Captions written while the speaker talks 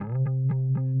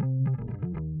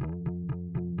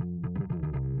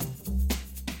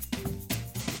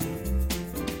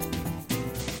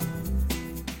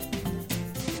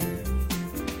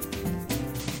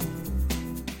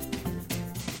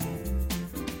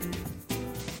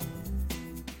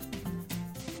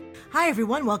Hi,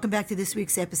 everyone. Welcome back to this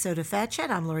week's episode of Fat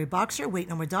Chat. I'm Lori Boxer, Weight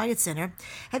No More Diet Center.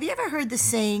 Have you ever heard the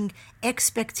saying,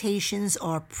 expectations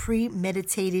are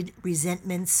premeditated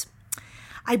resentments?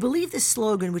 I believe this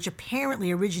slogan, which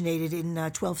apparently originated in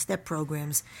 12-step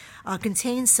programs,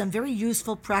 contains some very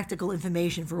useful practical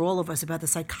information for all of us about the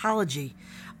psychology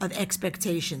of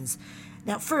expectations.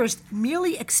 Now, first,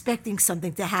 merely expecting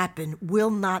something to happen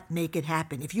will not make it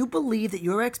happen. If you believe that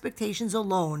your expectations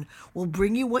alone will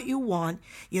bring you what you want,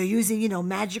 you're using,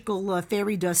 magical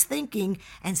fairy dust thinking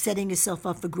and setting yourself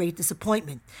up for great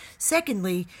disappointment.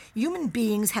 Secondly, human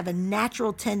beings have a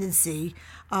natural tendency,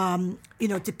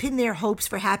 to pin their hopes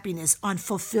for happiness on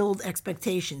fulfilled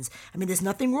expectations. I mean, there's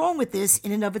nothing wrong with this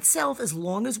in and of itself as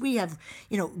long as we have,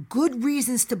 good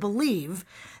reasons to believe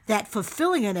that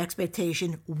fulfilling an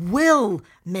expectation will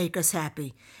make us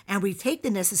happy. And we take the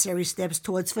necessary steps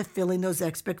towards fulfilling those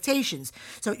expectations.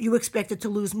 So you expected to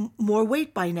lose more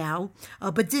weight by now,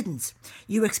 but didn't.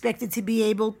 You expected to be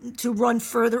able to run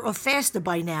further or faster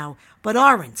by now, but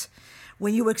aren't.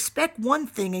 When you expect one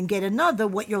thing and get another,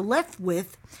 what you're left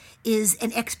with is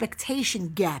an expectation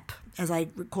gap, as I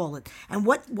call it. And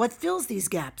what fills these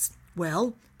gaps?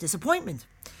 Well, disappointment.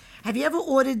 Have you ever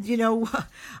ordered,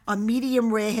 a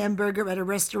medium rare hamburger at a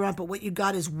restaurant, but what you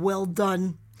got is well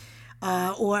done?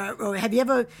 Or have you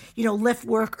ever, left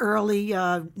work early,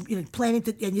 planning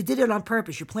to, and you did it on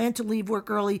purpose. You planned to leave work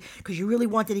early because you really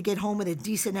wanted to get home at a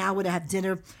decent hour to have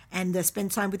dinner and spend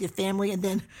time with your family. And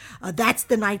then that's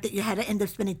the night that you had to end up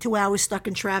spending 2 hours stuck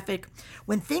in traffic.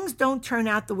 When things don't turn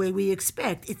out the way we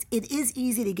expect, it is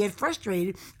easy to get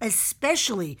frustrated,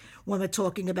 especially when we're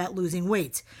talking about losing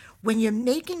weight. When you're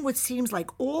making what seems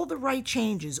like all the right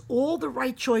changes, all the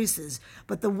right choices,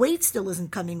 but the weight still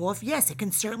isn't coming off, yes, it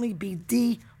can certainly be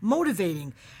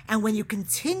demotivating. And when you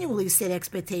continually set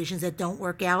expectations that don't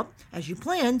work out as you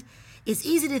planned, it's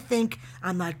easy to think,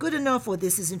 I'm not good enough, or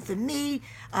this isn't for me,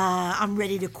 I'm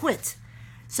ready to quit.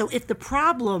 So if the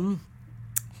problem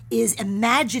is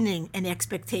imagining an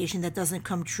expectation that doesn't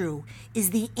come true, is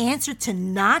the answer to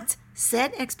not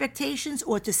set expectations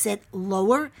or to set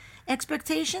lower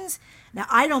expectations? Now,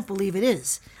 I don't believe it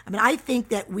is. I think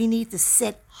that we need to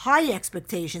set high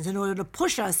expectations in order to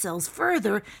push ourselves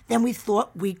further than we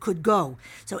thought we could go.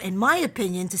 So in my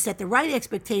opinion, to set the right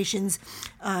expectations,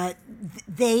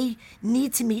 they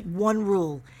need to meet one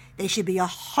rule. They should be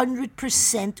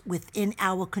 100% within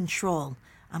our control.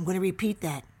 I'm going to repeat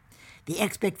that. The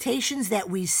expectations that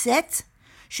we set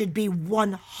should be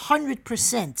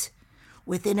 100%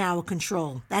 within our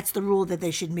control. That's the rule that they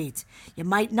should meet. You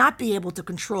might not be able to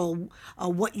control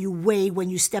what you weigh when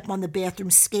you step on the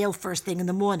bathroom scale first thing in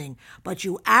the morning, but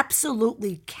you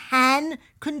absolutely can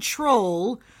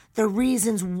control the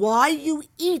reasons why you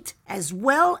eat, as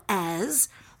well as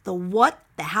the what,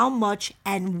 the how much,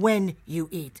 and when you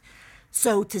eat.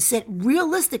 So to set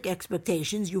realistic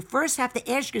expectations, you first have to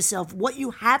ask yourself what you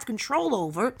have control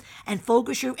over and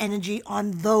focus your energy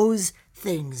on those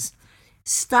things.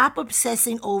 Stop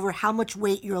obsessing over how much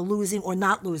weight you're losing or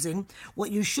not losing. What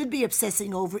you should be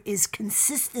obsessing over is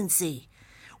consistency.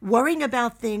 Worrying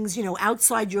about things,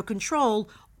 outside your control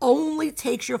only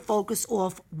takes your focus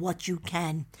off what you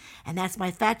can. And that's my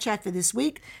Fat Chat for this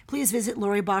week. Please visit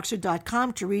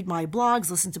LoriBoxer.com to read my blogs,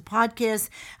 listen to podcasts,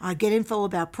 get info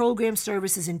about program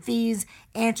services and fees,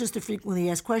 answers to frequently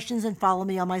asked questions, and follow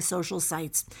me on my social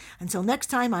sites. Until next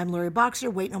time, I'm Lori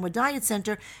Boxer, Weight No More Diet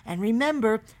Center. And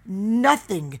remember,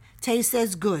 nothing tastes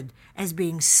as good as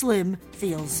being slim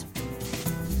feels.